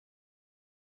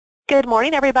Good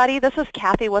morning, everybody. This is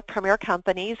Kathy with Premier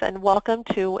Companies, and welcome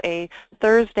to a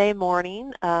Thursday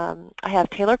morning. I have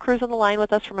Taylor Cruz on the line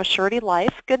with us from Assurity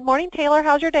Life. Good morning, Taylor.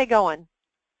 How's your day going?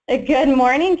 Good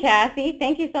morning, Kathy.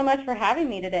 Thank you so much for having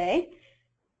me today.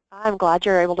 I'm glad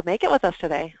you're able to make it with us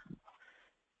today.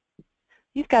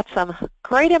 You've got some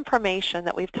great information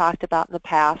that we've talked about in the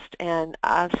past, and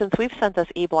since we've sent this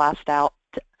e-blast out,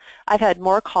 I've had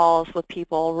more calls with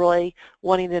people really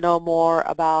wanting to know more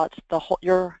about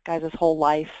your guys' whole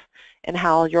life and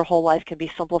how your whole life can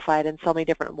be simplified in so many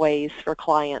different ways for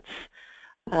clients.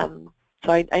 So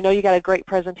I know you got a great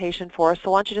presentation for us,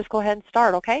 so why don't you just go ahead and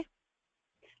start, okay?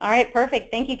 All right,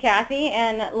 perfect. Thank you, Kathy.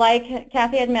 And like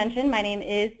Kathy had mentioned, my name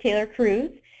is Taylor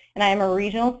Cruz, and I am a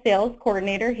regional sales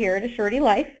coordinator here at Assurity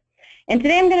Life. And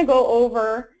today I'm going to go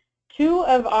over two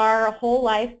of our whole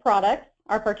life products,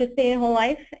 our participating whole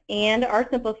life and our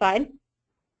simplified.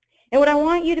 And what I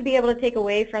want you to be able to take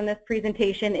away from this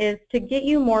presentation is to get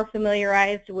you more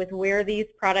familiarized with where these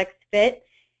products fit.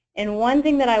 And one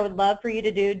thing that I would love for you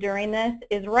to do during this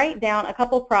is write down a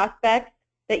couple prospects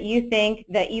that you think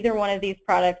that either one of these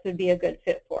products would be a good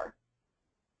fit for.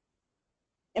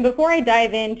 And before I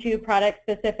dive into product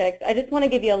specifics, I just want to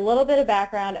give you a little bit of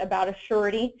background about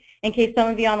Assurity in case some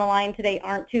of you on the line today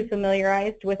aren't too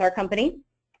familiarized with our company.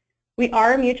 We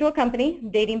are a mutual company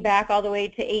dating back all the way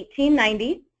to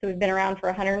 1890, so we've been around for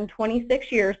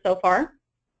 126 years so far.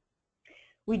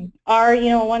 We are,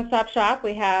 a one-stop shop.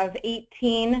 We have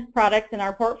 18 products in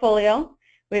our portfolio.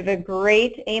 We have a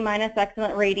great A-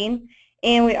 excellent rating,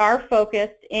 and we are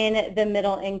focused in the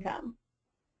middle income.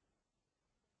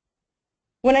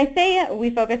 When I say we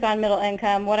focus on middle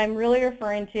income, what I'm really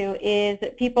referring to is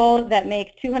people that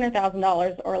make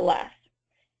 $200,000 or less.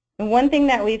 And one thing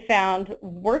that we've found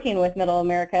working with Middle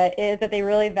America is that they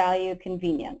really value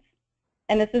convenience.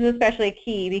 And this is especially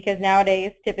key because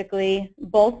nowadays, typically,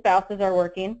 both spouses are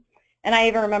working. And I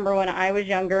even remember when I was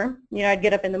younger, I'd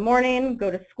get up in the morning,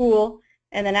 go to school,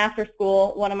 and then after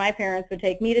school, one of my parents would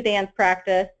take me to dance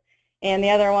practice, and the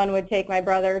other one would take my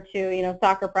brother to,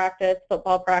 soccer practice,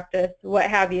 football practice, what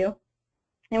have you.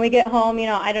 And we get home,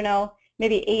 I don't know,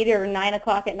 maybe 8 or 9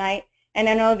 o'clock at night, and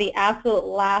I know the absolute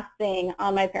last thing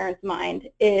on my parents' mind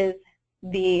is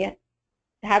the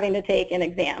having to take an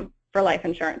exam for life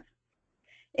insurance.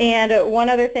 And one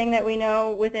other thing that we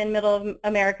know within Middle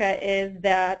America is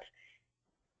that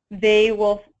they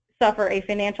will suffer a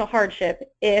financial hardship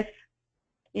if,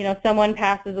 someone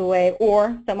passes away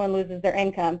or someone loses their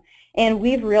income. And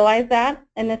we've realized that,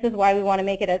 and this is why we want to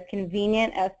make it as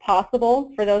convenient as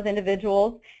possible for those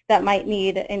individuals that might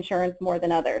need insurance more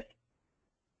than others.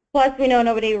 Plus, we know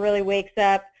nobody really wakes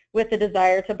up with the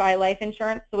desire to buy life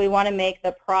insurance, so we want to make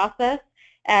the process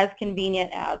as convenient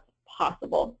as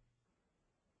possible.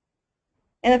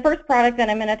 And the first product that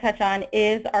I'm going to touch on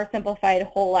is our Simplified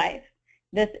Whole Life.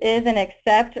 This is an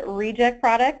accept reject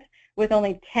product with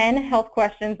only 10 health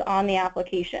questions on the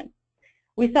application.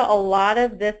 We saw a lot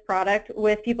of this product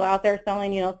with people out there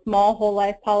selling, small whole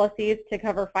life policies to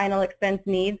cover final expense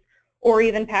needs, or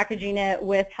even packaging it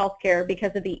with healthcare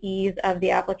because of the ease of the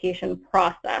application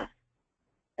process.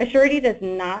 Assurity does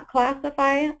not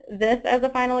classify this as a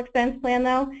final expense plan,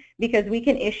 though, because we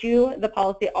can issue the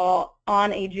policy all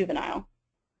on a juvenile.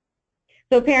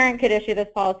 So a parent could issue this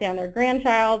policy on their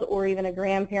grandchild, or even a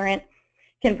grandparent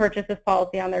can purchase this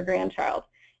policy on their grandchild.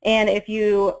 And if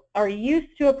you are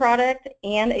used to a product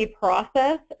and a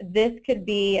process, this could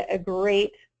be a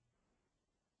great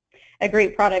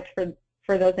product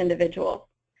for those individuals.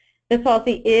 This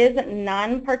policy is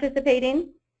non-participating,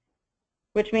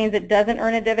 which means it doesn't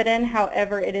earn a dividend.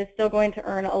 However, it is still going to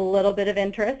earn a little bit of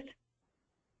interest.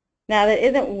 Now, that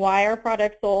isn't why our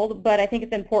product sold, but I think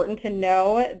it's important to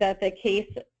know that the case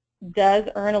does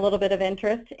earn a little bit of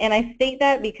interest. And I state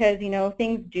that because,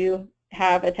 things do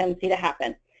have a tendency to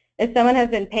happen. If someone has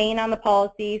been paying on the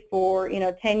policy for,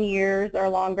 10 years or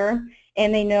longer,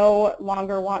 and they no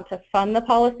longer want to fund the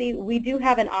policy, we do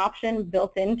have an option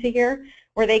built into here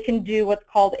where they can do what's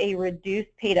called a reduce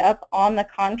paid up on the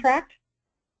contract.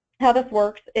 How this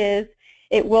works is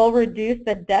it will reduce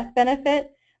the death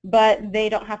benefit, but they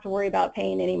don't have to worry about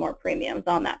paying any more premiums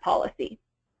on that policy.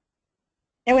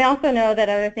 And we also know that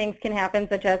other things can happen,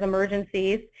 such as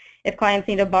emergencies. If clients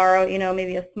need to borrow,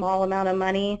 maybe a small amount of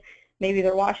money, maybe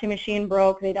their washing machine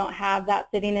broke, they don't have that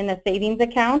sitting in a savings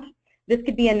account, this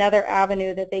could be another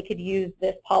avenue that they could use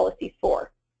this policy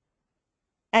for.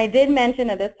 I did mention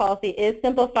that this policy is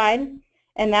simplified,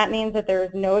 and that means that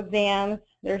there's no exams,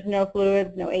 there's no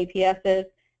fluids, no APSs.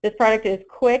 This product is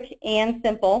quick and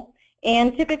simple,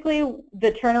 and typically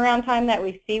the turnaround time that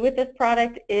we see with this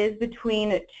product is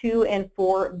between 2 and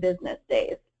 4 business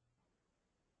days.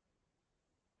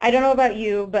 I don't know about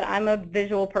you, but I'm a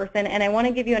visual person, and I want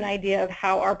to give you an idea of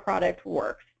how our product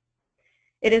works.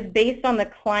 It is based on the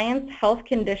client's health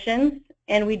conditions,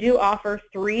 and we do offer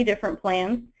 3 different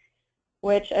plans,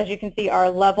 which, as you can see, are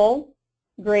level,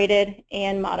 graded,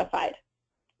 and modified.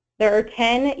 There are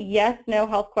 10 yes/no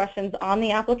health questions on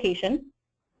the application,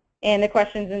 and the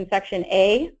questions in section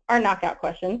A are knockout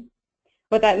questions.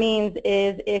 What that means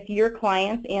is if your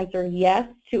clients answer yes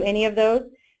to any of those,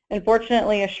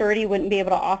 unfortunately, Assurity wouldn't be able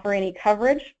to offer any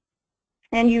coverage,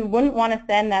 and you wouldn't want to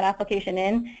send that application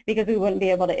in because we wouldn't be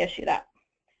able to issue that.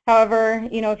 However,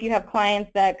 if you have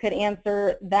clients that could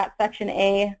answer that section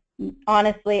A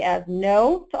honestly as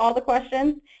no to all the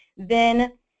questions,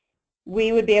 then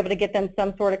we would be able to get them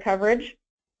some sort of coverage.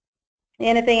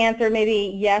 And if they answer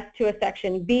maybe yes to a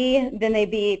section B, then they'd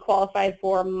be qualified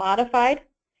for modified.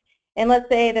 And let's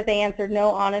say that they answered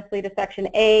no honestly to section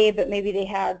A, but maybe they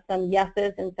had some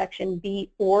yeses in section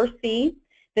B or C,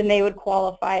 then they would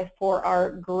qualify for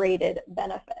our graded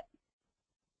benefit.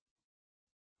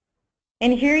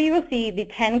 And here you will see the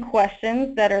 10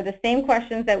 questions that are the same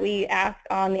questions that we ask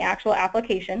on the actual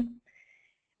application.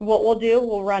 What we'll do,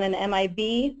 we'll run an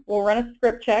MIB, we'll run a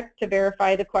script check to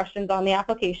verify the questions on the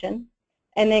application.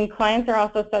 And then clients are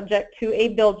also subject to a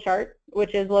build chart,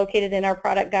 which is located in our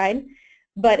product guide.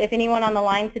 But if anyone on the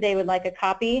line today would like a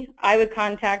copy, I would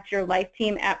contact your life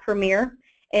team at Premier,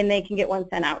 and they can get one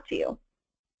sent out to you.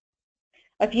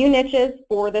 A few niches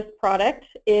for this product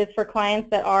is for clients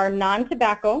that are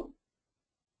non-tobacco,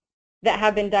 that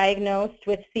have been diagnosed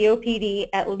with COPD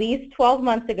at least 12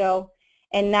 months ago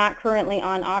and not currently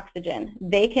on oxygen.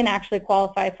 They can actually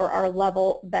qualify for our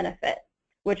level benefit,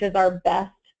 which is our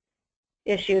best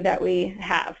issue that we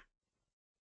have.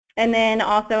 And then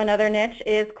also another niche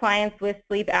is clients with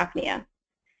sleep apnea.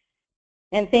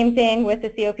 And same thing with the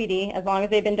COPD, as long as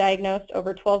they've been diagnosed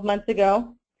over 12 months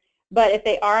ago. But if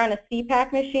they are on a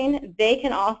CPAP machine, they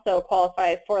can also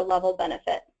qualify for a level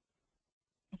benefit.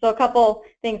 So a couple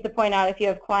things to point out if you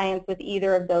have clients with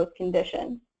either of those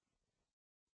conditions.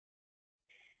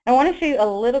 I want to show you a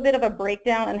little bit of a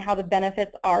breakdown on how the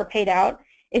benefits are paid out.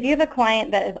 If you have a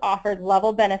client that is offered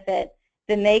level benefit,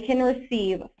 then they can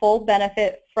receive full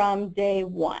benefit from day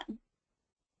 1.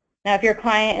 Now, if your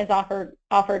client is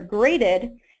offered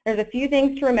graded, there's a few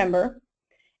things to remember.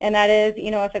 And that is,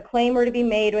 if a claim were to be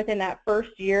made within that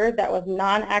first year that was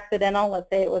non-accidental, let's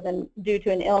say it was due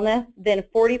to an illness, then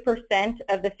 40%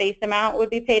 of the face amount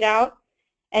would be paid out.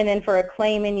 And then for a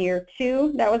claim in year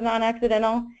 2 that was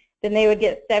non-accidental, then they would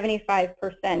get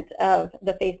 75% of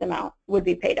the face amount would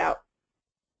be paid out.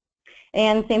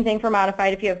 And same thing for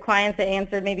modified. If you have clients that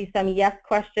answered maybe some yes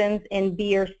questions in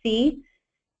B or C,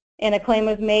 and a claim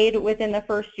was made within the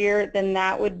first year, then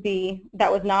that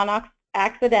was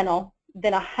non-accidental,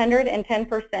 then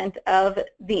 110% of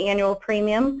the annual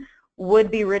premium would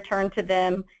be returned to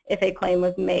them if a claim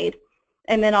was made.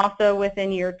 And then also within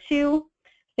year 2,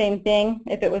 same thing,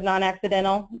 if it was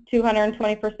non-accidental,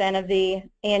 220% of the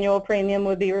annual premium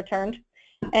would be returned.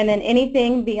 And then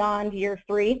anything beyond year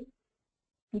 3,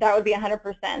 that would be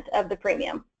 100% of the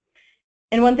premium.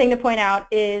 And one thing to point out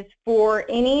is for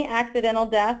any accidental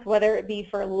death, whether it be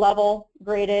for level,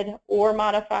 graded, or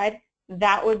modified,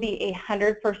 that would be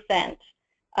 100%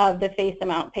 of the face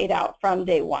amount paid out from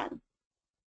day 1.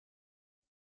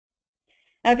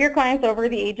 Now, if your client's over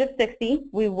the age of 60,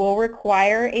 we will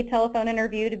require a telephone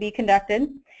interview to be conducted.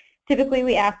 Typically,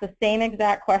 we ask the same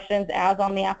exact questions as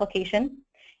on the application.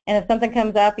 And if something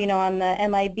comes up, on the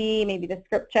MIB, maybe the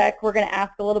script check, we're going to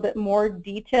ask a little bit more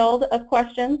detailed of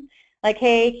questions. Like,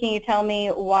 hey, can you tell me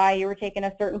why you were taking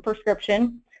a certain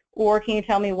prescription? Or can you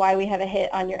tell me why we have a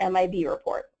hit on your MIB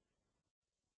report?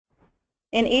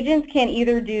 And agents can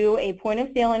either do a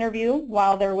point-of-sale interview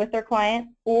while they're with their client,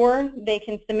 or they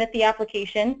can submit the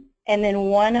application, and then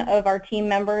one of our team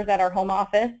members at our home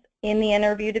office in the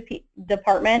interview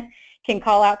department can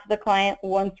call out to the client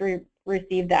once we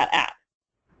receive that app.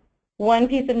 One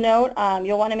piece of note,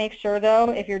 you'll want to make sure,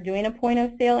 though, if you're doing a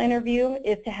point-of-sale interview,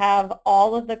 is to have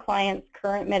all of the client's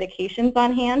current medications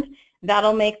on hand.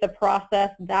 That'll make the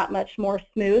process that much more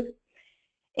smooth.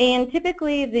 And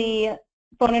typically, the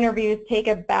phone interviews take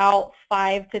about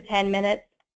 5 to 10 minutes.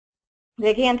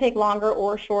 They can take longer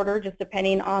or shorter, just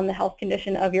depending on the health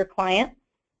condition of your client.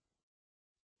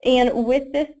 And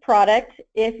with this product,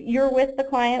 if you're with the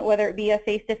client, whether it be a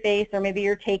face-to-face or maybe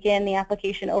you're taking the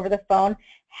application over the phone,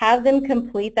 have them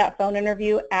complete that phone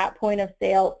interview at point of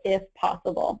sale if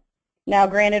possible. Now,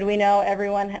 granted, we know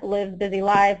everyone lives busy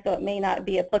lives, so it may not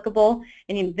be applicable,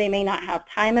 and they may not have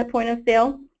time at point of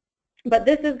sale. But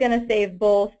this is going to save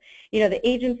both, the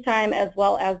agent's time as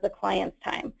well as the client's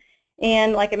time.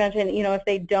 And like I mentioned, you know, if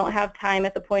they don't have time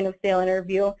at the point of sale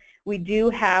interview, we do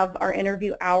have our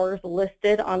interview hours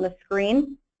listed on the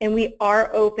screen, and we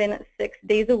are open 6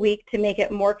 days a week to make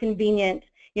it more convenient,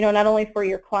 you know, not only for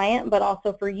your client, but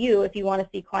also for you if you want to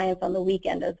see clients on the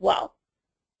weekend as well.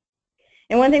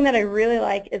 And one thing that I really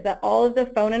like is that all of the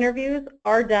phone interviews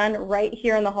are done right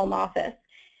here in the home office.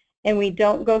 And we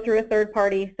don't go through a third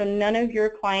party, so none of your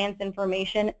client's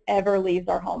information ever leaves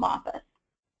our home office.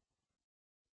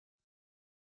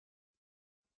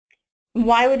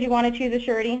 Why would you want to choose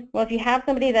Assurity? Well, if you have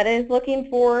somebody that is looking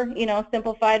for, you know,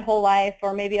 simplified whole life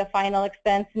or maybe a final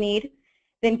expense need,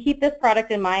 then keep this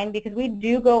product in mind because we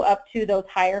do go up to those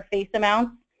higher face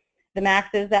amounts. The max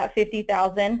is at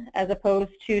 $50,000 as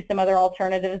opposed to some other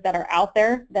alternatives that are out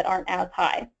there that aren't as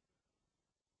high.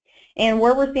 And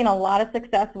where we're seeing a lot of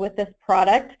success with this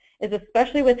product is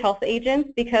especially with health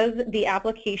agents because the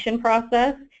application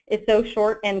process is so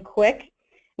short and quick.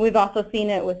 We've also seen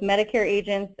it with Medicare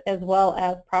agents as well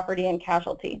as property and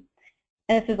casualty.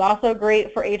 And this is also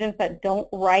great for agents that don't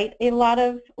write a lot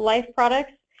of life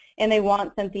products and they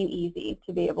want something easy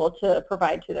to be able to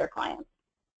provide to their clients.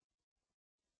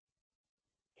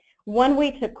 One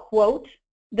way to quote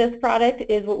this product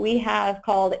is what we have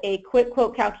called a quick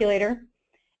quote calculator.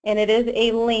 And it is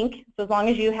a link, so as long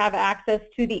as you have access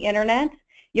to the internet,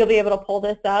 you'll be able to pull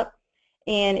this up.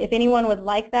 And if anyone would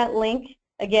like that link,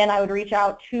 again, I would reach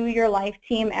out to your life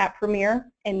team at Premier,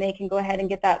 and they can go ahead and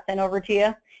get that sent over to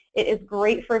you. It is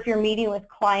great for if you're meeting with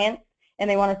clients and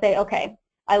they want to say, okay,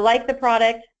 I like the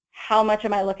product, how much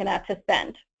am I looking at to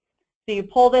spend? So you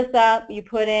pull this up, you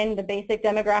put in the basic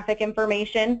demographic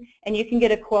information, and you can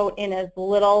get a quote in as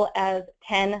little as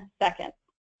 10 seconds.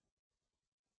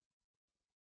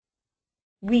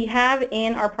 We have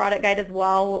in our product guide as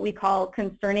well what we call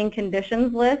concerning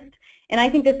conditions list, and I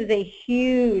think this is a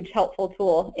huge helpful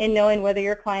tool in knowing whether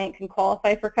your client can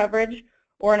qualify for coverage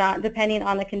or not depending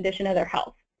on the condition of their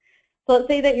health. So let's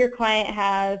say that your client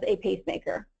has a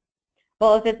pacemaker.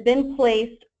 Well, if it's been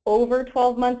placed over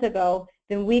 12 months ago,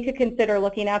 then we could consider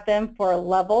looking at them for a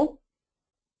level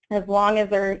as long as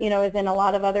they're, you know, is in a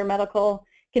lot of other medical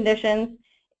conditions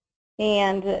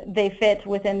and they fit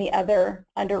within the other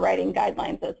underwriting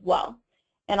guidelines as well.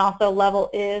 And also level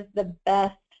is the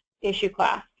best issue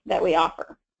class that we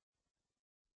offer.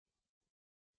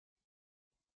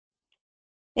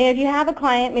 And if you have a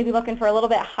client maybe looking for a little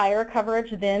bit higher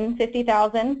coverage than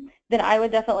 $50,000, then I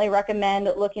would definitely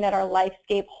recommend looking at our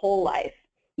LifeScape Whole Life.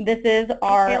 This is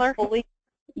our Taylor? fully,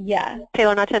 yeah.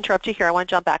 Taylor, not to interrupt you here, I want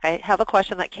to jump back. I have a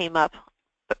question that came up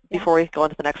before we go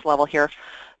into the next level here.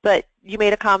 But you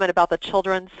made a comment about the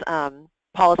children's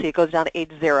policy. It goes down to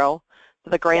age 0.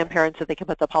 So the grandparents, if they can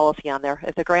put the policy on there.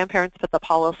 If the grandparents put the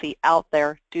policy out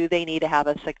there, do they need to have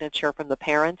a signature from the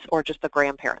parents or just the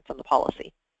grandparents on the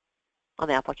policy, on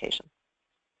the application?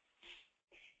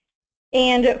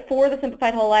 And for the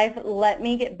Simplified Whole Life, let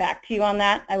me get back to you on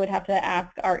that. I would have to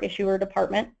ask our issuer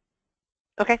department.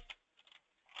 Okay.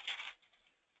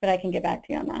 But I can get back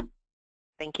to you on that.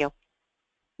 Thank you.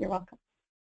 You're welcome.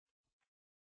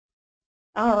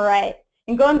 All right.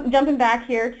 And jumping back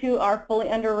here to our fully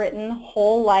underwritten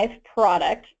whole life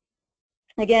product.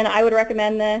 Again, I would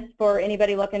recommend this for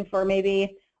anybody looking for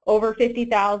maybe over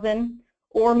 $50,000,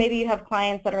 or maybe you have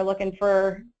clients that are looking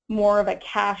for more of a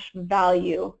cash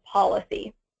value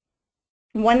policy.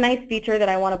 One nice feature that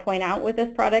I want to point out with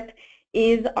this product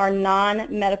is our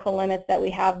non-medical limits that we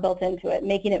have built into it,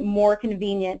 making it more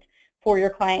convenient for your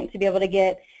client to be able to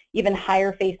get even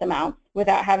higher face amounts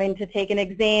without having to take an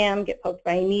exam, get poked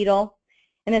by a needle.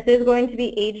 And this is going to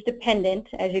be age dependent,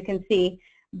 as you can see,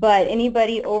 but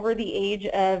anybody over the age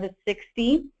of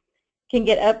 60 can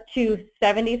get up to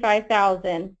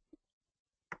 $75,000,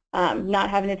 not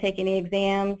having to take any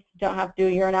exams, don't have to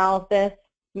do urinalysis,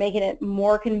 making it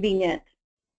more convenient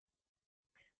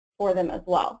for them as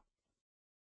well.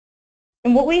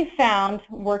 And what we found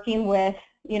working with,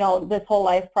 you know, this whole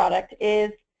life product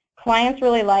is clients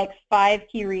really like 5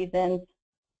 key reasons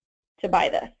to buy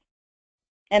this.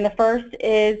 And the first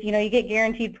is, you know, you get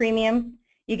guaranteed premiums,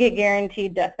 you get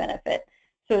guaranteed death benefit.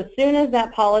 So as soon as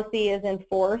that policy is in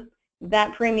force,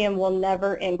 that premium will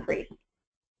never increase.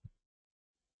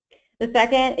 The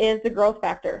second is the growth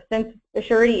factor. Since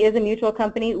Assurity is a mutual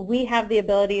company, we have the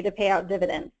ability to pay out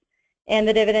dividends. And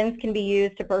the dividends can be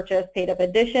used to purchase paid-up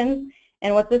additions.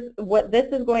 And what this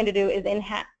is going to do is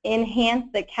enhance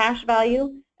the cash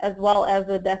value as well as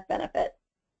the death benefit.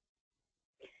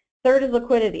 Third is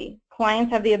liquidity.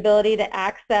 Clients have the ability to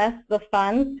access the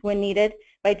funds when needed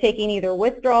by taking either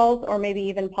withdrawals or maybe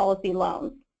even policy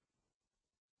loans.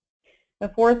 The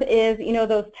fourth is, you know,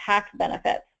 those tax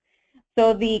benefits.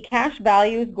 So the cash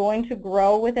value is going to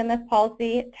grow within this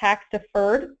policy, tax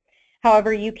deferred.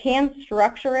 However, you can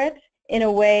structure it in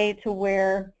a way to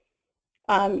where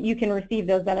you can receive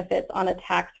those benefits on a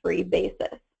tax-free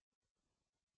basis.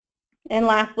 And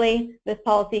lastly, this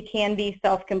policy can be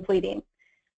self-completing.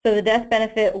 So the death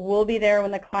benefit will be there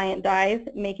when the client dies,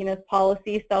 making this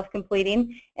policy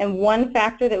self-completing. And one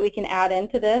factor that we can add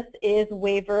into this is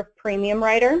waiver of premium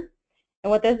rider. And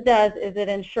what this does is it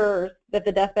ensures that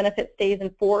the death benefit stays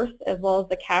in force, as well as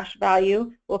the cash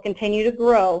value will continue to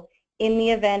grow in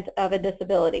the event of a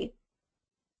disability.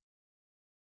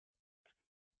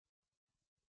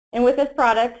 And with this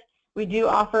product, we do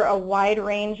offer a wide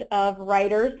range of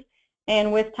riders.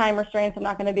 And with time restraints, I'm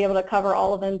not going to be able to cover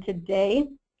all of them today,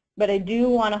 but I do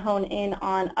want to hone in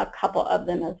on a couple of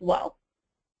them as well.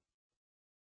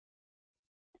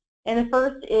 And the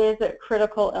first is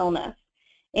critical illness.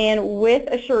 And with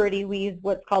Assurity, we use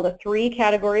what's called a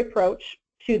 3-category approach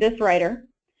to this rider.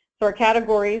 So our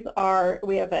categories are,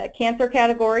 we have a cancer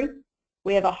category,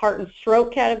 we have a heart and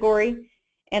stroke category,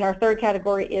 and our third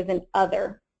category is an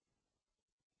other.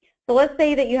 So let's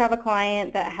say that you have a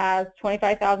client that has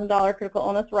 $25,000 critical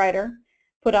illness rider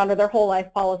put under their whole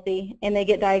life policy, and they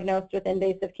get diagnosed with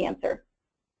invasive cancer.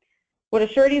 What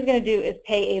Assurity is going to do is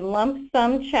pay a lump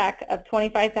sum check of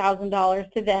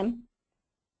 $25,000 to them.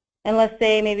 And let's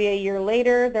say maybe a year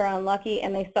later, they're unlucky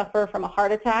and they suffer from a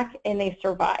heart attack and they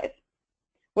survive.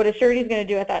 What Assurity is going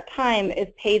to do at that time is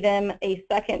pay them a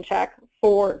second check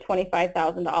for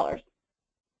 $25,000.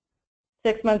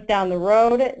 6 months down the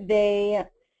road, they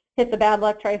hit the bad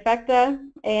luck trifecta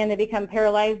and they become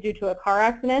paralyzed due to a car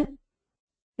accident.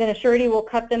 Then Assurity will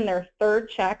cut them their third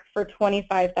check for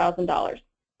 $25,000.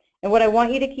 And what I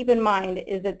want you to keep in mind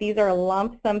is that these are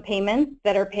lump sum payments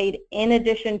that are paid in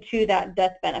addition to that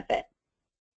death benefit.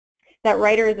 That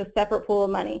rider is a separate pool of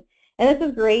money. And this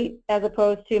is great as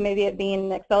opposed to maybe it being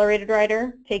an accelerated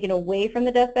rider taken away from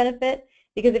the death benefit,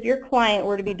 because if your client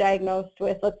were to be diagnosed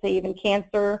with, let's say, even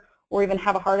cancer or even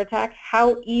have a heart attack,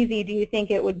 how easy do you think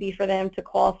it would be for them to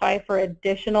qualify for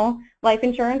additional life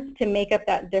insurance to make up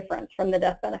that difference from the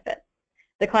death benefit?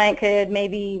 The client could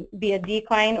maybe be a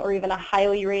decline or even a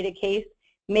highly rated case,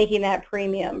 making that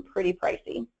premium pretty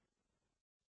pricey.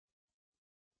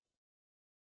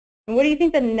 And what do you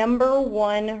think the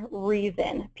 #1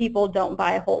 reason people don't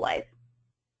buy a whole life?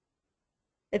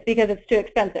 It's because it's too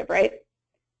expensive, right?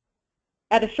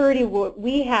 At Assurity, what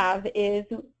we have is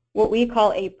what we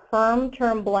call a perm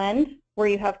term blend, where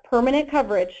you have permanent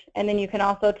coverage, and then you can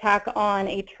also tack on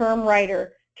a term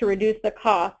rider to reduce the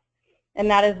cost. And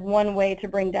that is one way to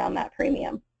bring down that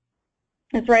premium.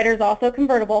 This rider is also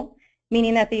convertible,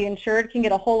 meaning that the insured can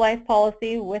get a whole life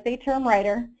policy with a term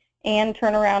rider and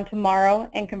turn around tomorrow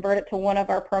and convert it to one of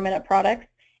our permanent products,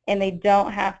 and they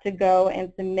don't have to go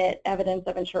and submit evidence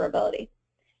of insurability.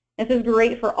 This is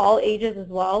great for all ages as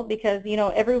well, because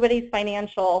everybody's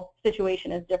financial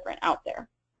situation is different out there.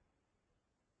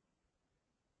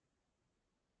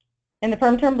 And the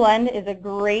perm term blend is a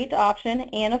great option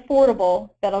and affordable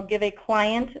that'll give a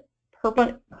client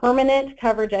permanent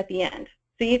coverage at the end.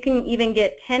 So you can even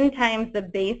get 10 times the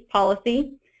base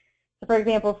policy. So for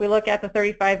example, if we look at the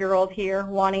 35-year-old here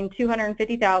wanting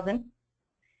 $250,000,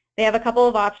 they have a couple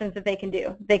of options that they can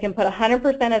do. They can put 100%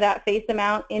 of that face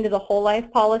amount into the whole life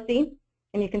policy,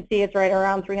 and you can see it's right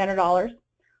around $300.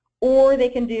 Or they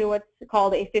can do what's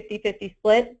called a 50-50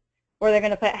 split, where they're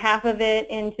going to put half of it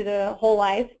into the whole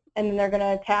life, and then they're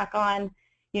going to tack on,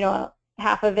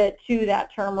 half of it to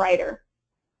that term rider.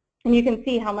 And you can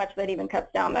see how much that even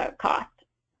cuts down the cost.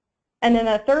 And then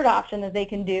the third option that they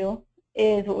can do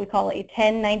is what we call a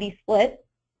 10-90 split,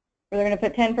 where they're going to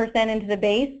put 10% into the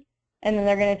base, and then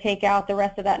they're going to take out the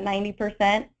rest of that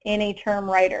 90% in a term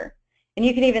rider. And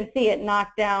you can even see it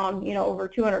knock down, over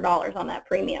 $200 on that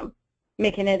premium,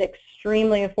 making it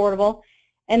extremely affordable.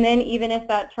 And then even if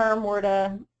that term were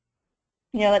to,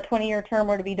 that 20-year term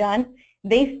were to be done,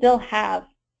 they still have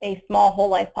a small whole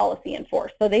life policy in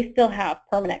force. So they still have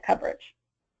permanent coverage.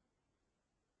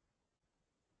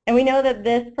 And we know that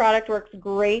this product works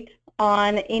great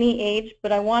on any age,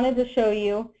 but I wanted to show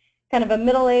you kind of a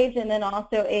middle age and then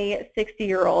also a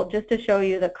 60-year-old, just to show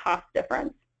you the cost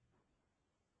difference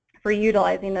for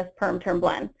utilizing this perm term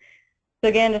blend. So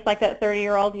again, just like that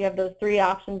 30-year-old, you have those 3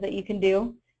 options that you can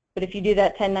do. But if you do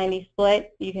that 10-90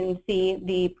 split, you can see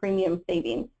the premium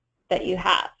savings that you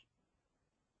have.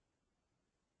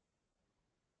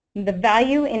 The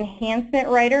value enhancement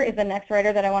rider is the next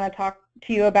rider that I want to talk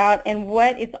to you about. And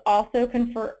what it's also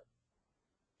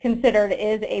considered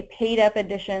is a paid-up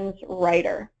additions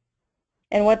rider.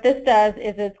 And what this does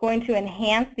is it's going to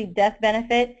enhance the death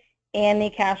benefit and the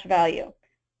cash value.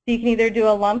 So So you can either do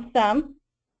a lump sum,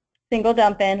 single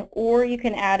dump in, or you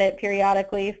can add it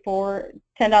periodically for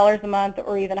 $10 a month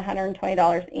or even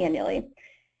 $120 annually.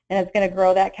 And it's going to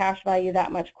grow that cash value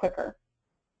that much quicker.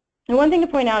 And one thing to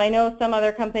point out, I know some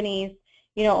other companies,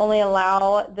 only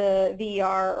allow the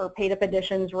VER or paid up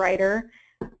additions rider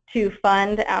to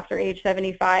fund after age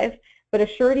 75, but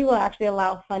Assurity will actually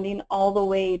allow funding all the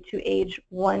way to age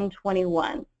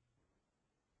 121.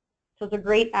 So it's a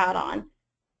great add-on.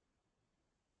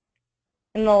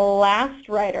 And the last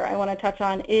rider I want to touch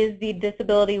on is the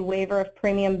disability waiver of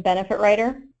premium benefit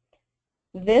rider.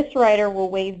 This rider will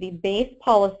waive the base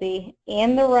policy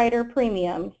and the rider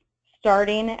premiums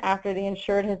starting after the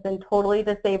insured has been totally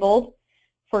disabled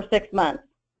for 6 months,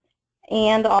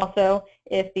 and also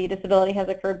if the disability has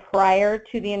occurred prior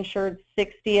to the insured's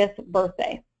 60th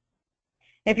birthday.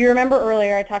 If you remember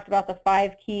earlier, I talked about the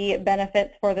 5 key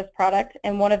benefits for this product,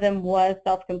 and one of them was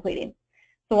self-completing.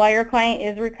 So while your client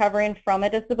is recovering from a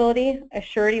disability,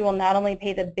 Assurity will not only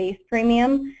pay the base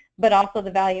premium, but also the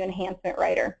value enhancement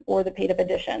rider or the paid up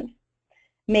additions,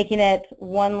 making it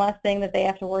one less thing that they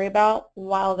have to worry about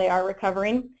while they are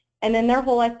recovering. And then their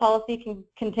whole life policy can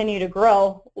continue to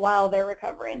grow while they're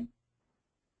recovering.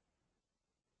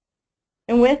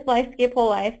 And with LifeScape Whole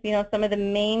Life, some of the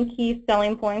main key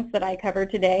selling points that I covered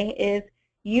today is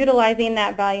utilizing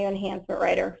that value enhancement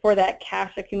rider for that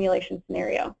cash accumulation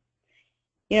scenario.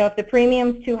 If the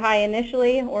premium's too high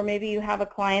initially, or maybe you have a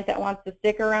client that wants to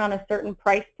stick around a certain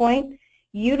price point,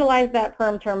 utilize that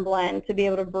perm term blend to be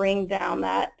able to bring down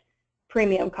that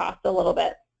premium cost a little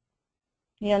bit.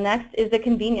 Next is the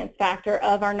convenience factor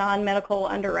of our non-medical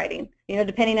underwriting.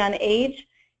 Depending on age,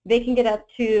 they can get up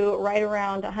to right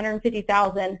around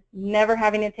 $150,000, never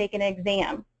having to take an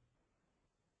exam.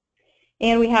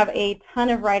 And we have a ton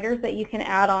of riders that you can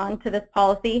add on to this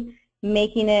policy,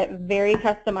 making it very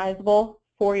customizable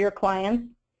for your clients.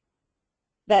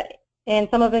 And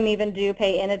some of them even do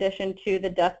pay in addition to the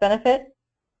death benefit.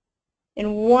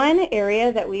 And one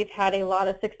area that we've had a lot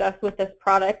of success with this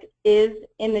product is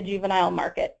in the juvenile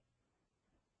market.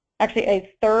 Actually,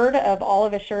 a third of all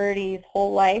of Assurity's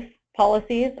whole life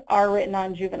policies are written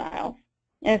on juveniles.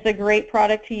 And it's a great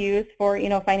product to use for,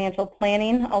 financial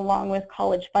planning along with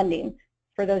college funding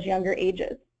for those younger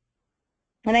ages.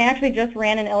 And I actually just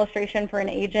ran an illustration for an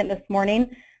agent this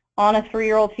morning on a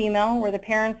 3-year-old female where the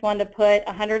parents wanted to put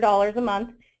 $100 a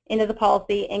month into the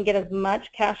policy and get as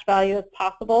much cash value as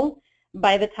possible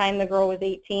by the time the girl was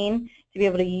 18 to be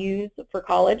able to use for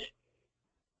college.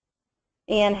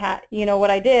 And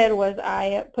what I did was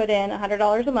I put in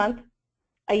 $100 a month.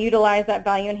 I utilized that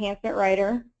value enhancement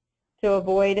rider to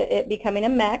avoid it becoming a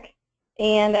mech.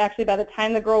 And actually by the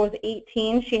time the girl was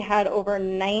 18, she had over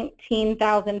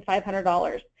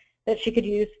 $19,500 that she could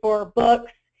use for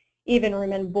books, even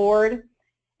room and board.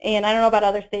 And I don't know about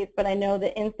other states, but I know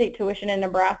the in-state tuition in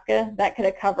Nebraska, that could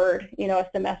have covered, a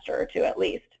semester or two at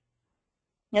least.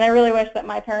 And I really wish that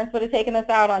my parents would have taken this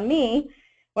out on me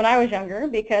when I was younger,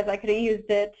 because I could have used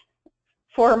it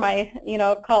for my,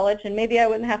 college, and maybe I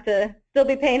wouldn't have to still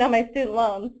be paying on my student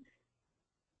loans.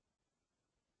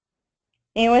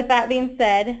 And with that being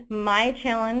said, my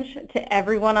challenge to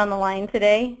everyone on the line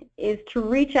today is to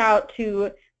reach out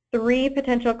to 3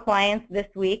 potential clients this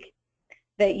week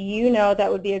that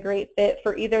that would be a great fit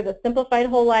for either the Simplified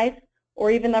Whole Life or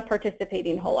even the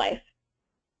Participating Whole Life.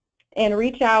 And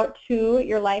reach out to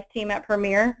your life team at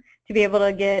Premier to be able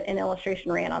to get an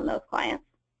illustration ran on those clients.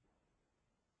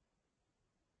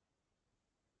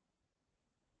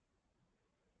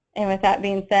 And with that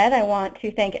being said, I want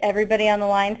to thank everybody on the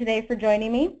line today for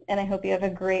joining me, and I hope you have a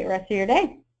great rest of your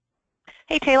day.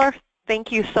 Hey, Taylor,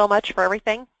 thank you so much for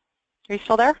everything. Are you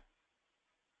still there?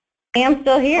 I am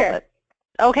still here.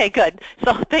 Okay, good.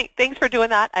 So thanks for doing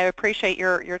that. I appreciate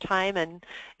your time and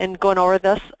going over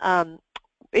this.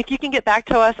 If you can get back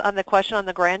to us on the question on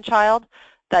the grandchild,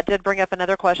 that did bring up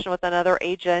another question with another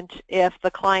agent. If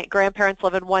the grandparents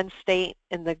live in one state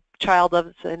and the child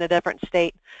lives in a different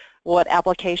state, what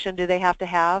application do they have to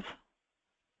have?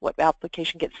 What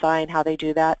application gets signed, how they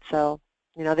do that? So,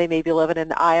 they may be living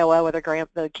in Iowa where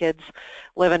the kids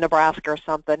live in Nebraska or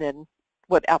something, and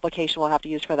what application we'll have to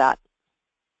use for that.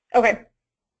 Okay.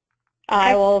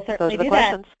 I will certainly do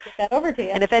that. Get that over to you.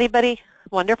 And if anybody,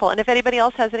 wonderful. And if anybody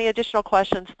else has any additional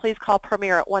questions, please call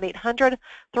Premier at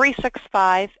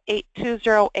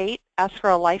 1-800-365-8208. Ask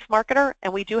for a life marketer.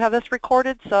 And we do have this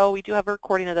recorded, so we do have a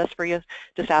recording of this for you.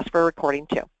 Just ask for a recording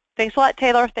too. Thanks a lot,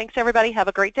 Taylor. Thanks, everybody. Have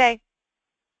a great day.